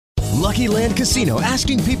Lucky Land Casino,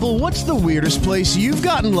 asking people, what's the weirdest place you've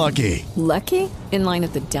gotten lucky? Lucky? In line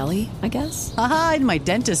at the deli, I guess? Aha, in my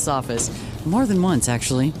dentist's office. More than once,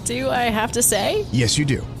 actually. Do I have to say? Yes, you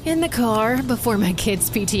do. In the car before my kids'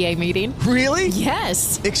 PTA meeting. Really?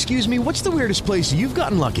 Yes. Excuse me, what's the weirdest place you've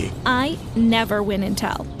gotten lucky? I never win and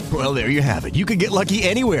tell. Well, there you have it. You can get lucky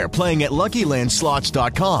anywhere, playing at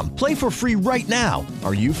LuckyLandSlots.com. Play for free right now.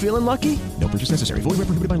 Are you feeling lucky? No purchase necessary. Void where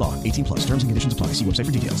prohibited by law. 18 plus. Terms and conditions apply. See website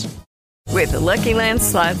for details. With the Lucky Land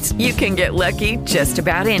Slots, you can get lucky just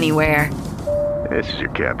about anywhere. This is your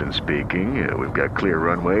captain speaking. We've got clear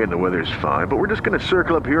runway and the weather's fine, but we're just going to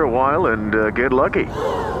circle up here a while and get lucky.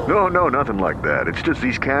 No, nothing like that. It's just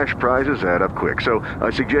these cash prizes add up quick. So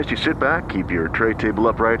I suggest you sit back, keep your tray table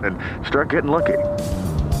upright, and start getting lucky.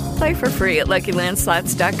 Play for free at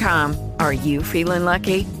LuckyLandSlots.com. Are you feeling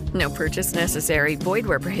lucky? No purchase necessary. Void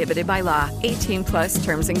where prohibited by law. 18 plus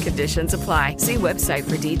terms and conditions apply. See website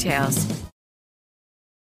for details.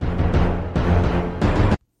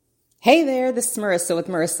 Hey there, this is Marissa with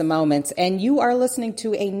Marissa Moments, and you are listening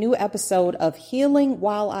to a new episode of Healing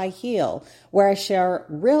While I Heal, where I share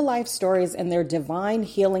real life stories and their divine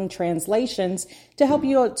healing translations to help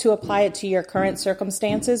you to apply it to your current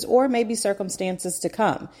circumstances or maybe circumstances to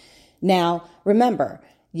come. Now, remember,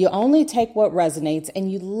 you only take what resonates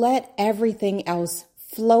and you let everything else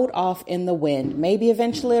float off in the wind. Maybe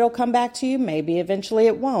eventually it'll come back to you, maybe eventually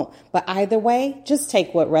it won't. But either way, just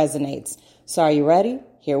take what resonates. So are you ready?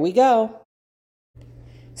 Here we go.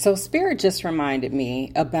 So Spirit just reminded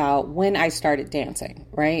me about when I started dancing,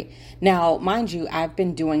 right? Now, mind you, I've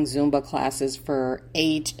been doing Zumba classes for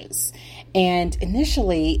ages. And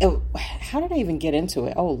initially, how did I even get into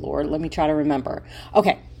it? Oh, Lord, let me try to remember.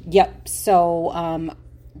 Okay, yep. So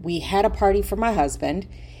we had a party for my husband.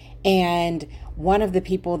 And one of the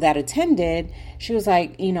people that attended, she was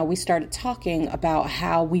like, we started talking about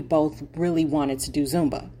how we both really wanted to do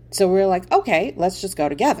Zumba. So we were like, okay, let's just go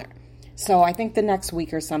together. So I think the next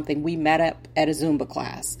week or something, we met up at a Zumba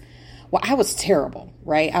class. Well, I was terrible,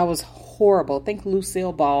 right? I was horrible. Think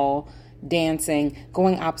Lucille Ball, dancing,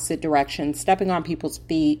 going opposite directions, stepping on people's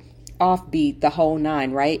feet, offbeat, the whole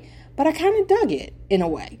nine, right? But I kind of dug it in a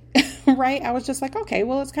way, right? I was just like, okay,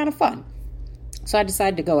 well, it's kind of fun. So I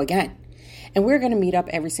decided to go again. And we were going to meet up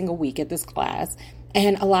every single week at this class.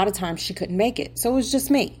 And a lot of times she couldn't make it. So it was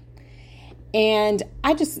just me. And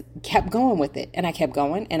I just kept going with it. And I kept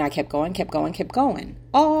going and I kept going,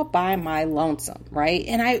 all by my lonesome, right?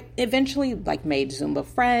 And I eventually made Zumba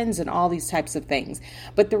friends and all these types of things.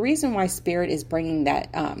 But the reason why Spirit is bringing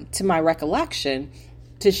that to my recollection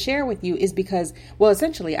to share with you is because, well,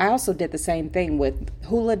 essentially, I also did the same thing with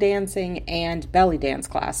hula dancing and belly dance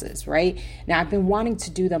classes, right? Now, I've been wanting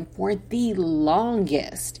to do them for the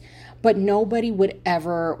longest, but nobody would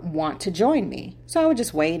ever want to join me. So I would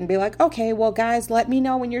just wait and be like, okay, well, guys, let me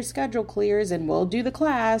know when your schedule clears and we'll do the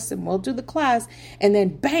class. And then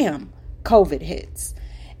bam, COVID hits.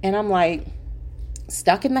 And I'm like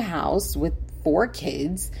stuck in the house with 4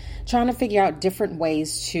 kids, trying to figure out different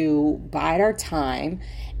ways to bide our time.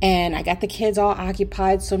 And I got the kids all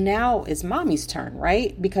occupied. So now it's mommy's turn,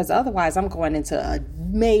 right? Because otherwise I'm going into a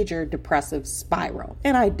major depressive spiral.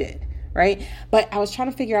 And I did. Right? But I was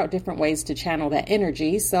trying to figure out different ways to channel that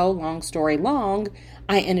energy. So long story long,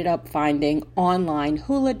 I ended up finding online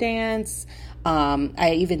hula dance.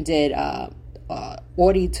 I even did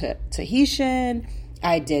Ori Tahitian.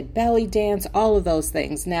 I did belly dance, all of those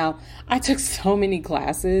things. Now, I took so many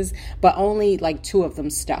classes, but only 2 of them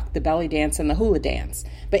stuck, the belly dance and the hula dance.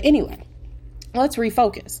 But anyway, let's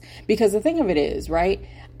refocus. Because the thing of it is, right,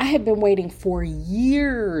 I had been waiting for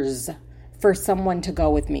years for someone to go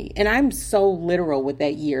with me. And I'm so literal with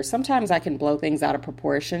that year. Sometimes I can blow things out of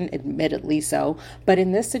proportion, admittedly so. But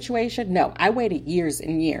in this situation, no, I waited years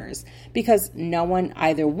and years because no one,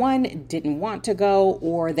 either one, didn't want to go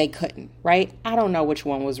or they couldn't, right? I don't know which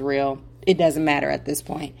one was real. It doesn't matter at this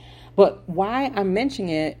point. But why I'm mentioning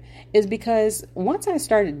it is because once I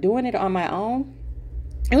started doing it on my own,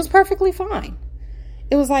 it was perfectly fine.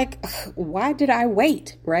 It was like, why did I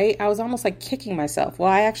wait, right? I was almost kicking myself.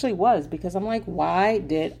 Well, I actually was, because I'm like, why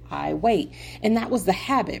did I wait? And that was the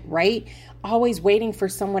habit, right? Always waiting for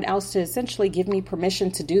someone else to essentially give me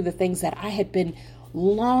permission to do the things that I had been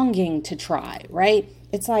longing to try, right?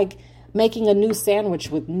 It's like making a new sandwich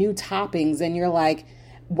with new toppings and you're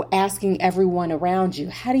asking everyone around you,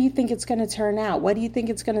 how do you think it's going to turn out? What do you think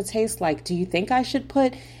it's going to taste like? Do you think I should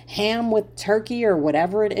put ham with turkey or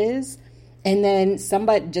whatever it is? And then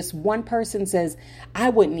just one person says, I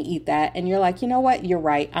wouldn't eat that. And you're like, you know what? You're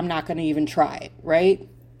right. I'm not going to even try it. Right.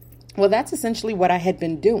 Well, that's essentially what I had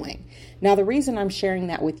been doing. Now, the reason I'm sharing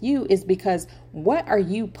that with you is because what are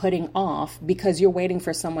you putting off because you're waiting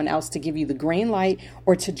for someone else to give you the green light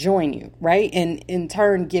or to join you, right? And in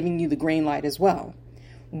turn, giving you the green light as well.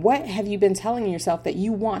 What have you been telling yourself that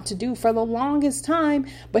you want to do for the longest time,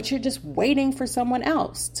 but you're just waiting for someone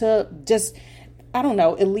else to just,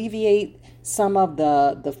 alleviate some of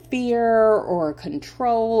the fear or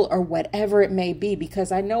control or whatever it may be?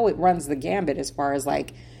 Because I know it runs the gambit as far as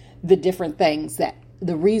like the different things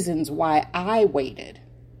the reasons why I waited.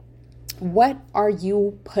 What are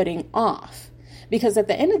you putting off? Because at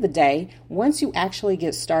the end of the day, once you actually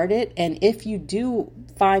get started, and if you do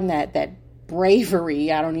find that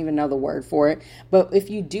bravery, I don't even know the word for it, but if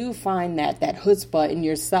you do find that chutzpah in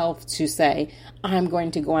yourself to say, I'm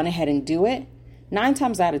going to go on ahead and do it, 9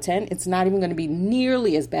 times out of 10, it's not even going to be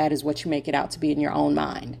nearly as bad as what you make it out to be in your own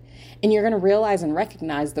mind. And you're going to realize and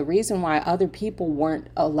recognize the reason why other people weren't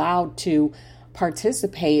allowed to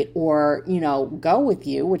participate or, go with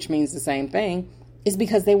you, which means the same thing, is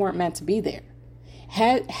because they weren't meant to be there.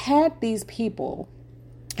 Had these people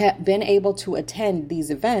had been able to attend these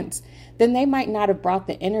events, then they might not have brought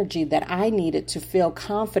the energy that I needed to feel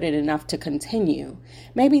confident enough to continue.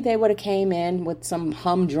 Maybe they would have came in with some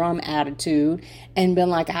humdrum attitude and been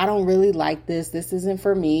like, I don't really like this. This isn't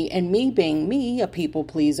for me. And me being me, a people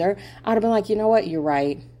pleaser, I'd have been like, you know what? You're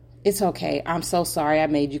right. It's okay. I'm so sorry I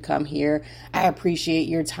made you come here. I appreciate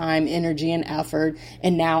your time, energy, and effort.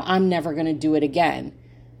 And now I'm never going to do it again.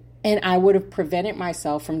 And I would have prevented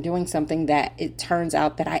myself from doing something that it turns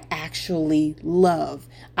out that I actually love.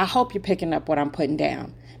 I hope you're picking up what I'm putting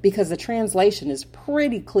down, because the translation is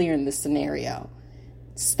pretty clear in this scenario.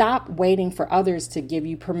 Stop waiting for others to give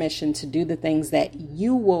you permission to do the things that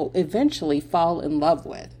you will eventually fall in love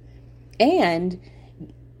with, and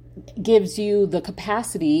gives you the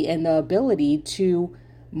capacity and the ability to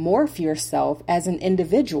morph yourself as an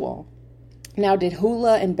individual. Now, did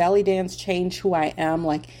hula and belly dance change who I am,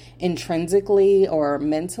 like intrinsically or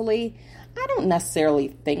mentally? I don't necessarily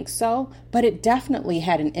think so, but it definitely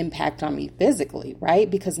had an impact on me physically,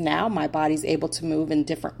 right? Because now my body's able to move in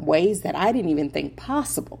different ways that I didn't even think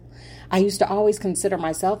possible. I used to always consider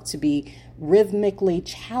myself to be rhythmically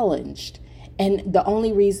challenged. And the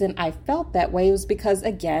only reason I felt that way was because,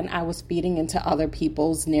 again, I was feeding into other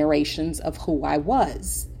people's narrations of who I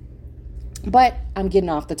was. But I'm getting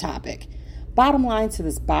off the topic. Bottom line to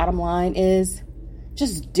this bottom line is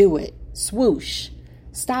just do it. Swoosh.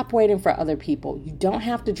 Stop waiting for other people. You don't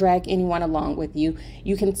have to drag anyone along with you.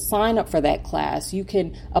 You can sign up for that class. You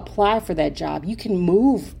can apply for that job. You can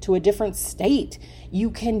move to a different state. You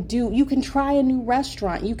can try a new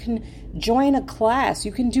restaurant. You can join a class.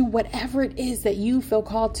 You can do whatever it is that you feel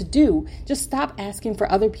called to do. Just stop asking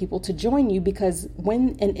for other people to join you, because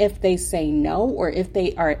when and if they say no, or if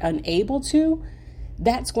they are unable to,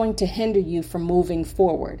 that's going to hinder you from moving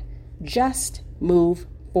forward. Just move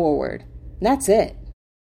forward. That's it.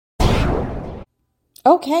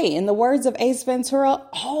 Okay, in the words of Ace Ventura,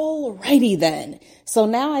 alrighty then. So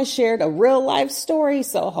now I shared a real life story,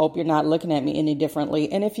 so hope you're not looking at me any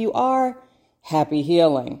differently. And if you are, happy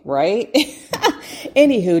healing, right?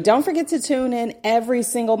 Anywho, don't forget to tune in every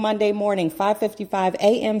single Monday morning, 5:55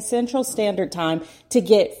 a.m. Central Standard Time, to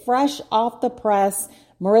get fresh off the press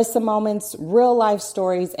Marissa Moments, real life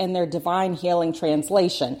stories, and their divine healing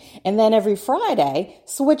translation. And then every Friday,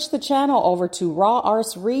 switch the channel over to Raw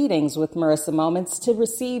Arts Readings with Marissa Moments to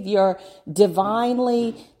receive your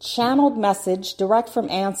divinely channeled message direct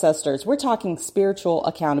from ancestors. We're talking spiritual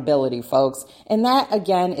accountability, folks. And that,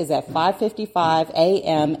 again, is at 5:55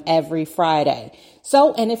 a.m. every Friday.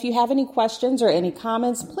 So, and if you have any questions or any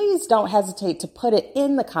comments, please don't hesitate to put it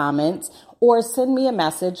in the comments or send me a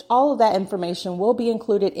message. All of that information will be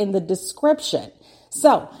included in the description.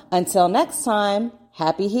 So until next time,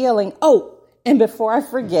 happy healing. Oh, and before I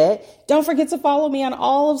forget, don't forget to follow me on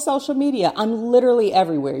all of social media. I'm literally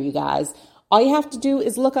everywhere, you guys. All you have to do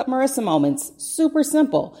is look up Marissa Moments. Super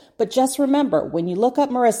simple. But just remember, when you look up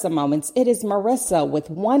Marissa Moments, it is Marissa with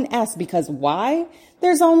one S, because why?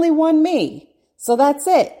 There's only one me. So that's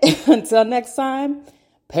it. Until next time,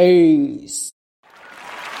 peace.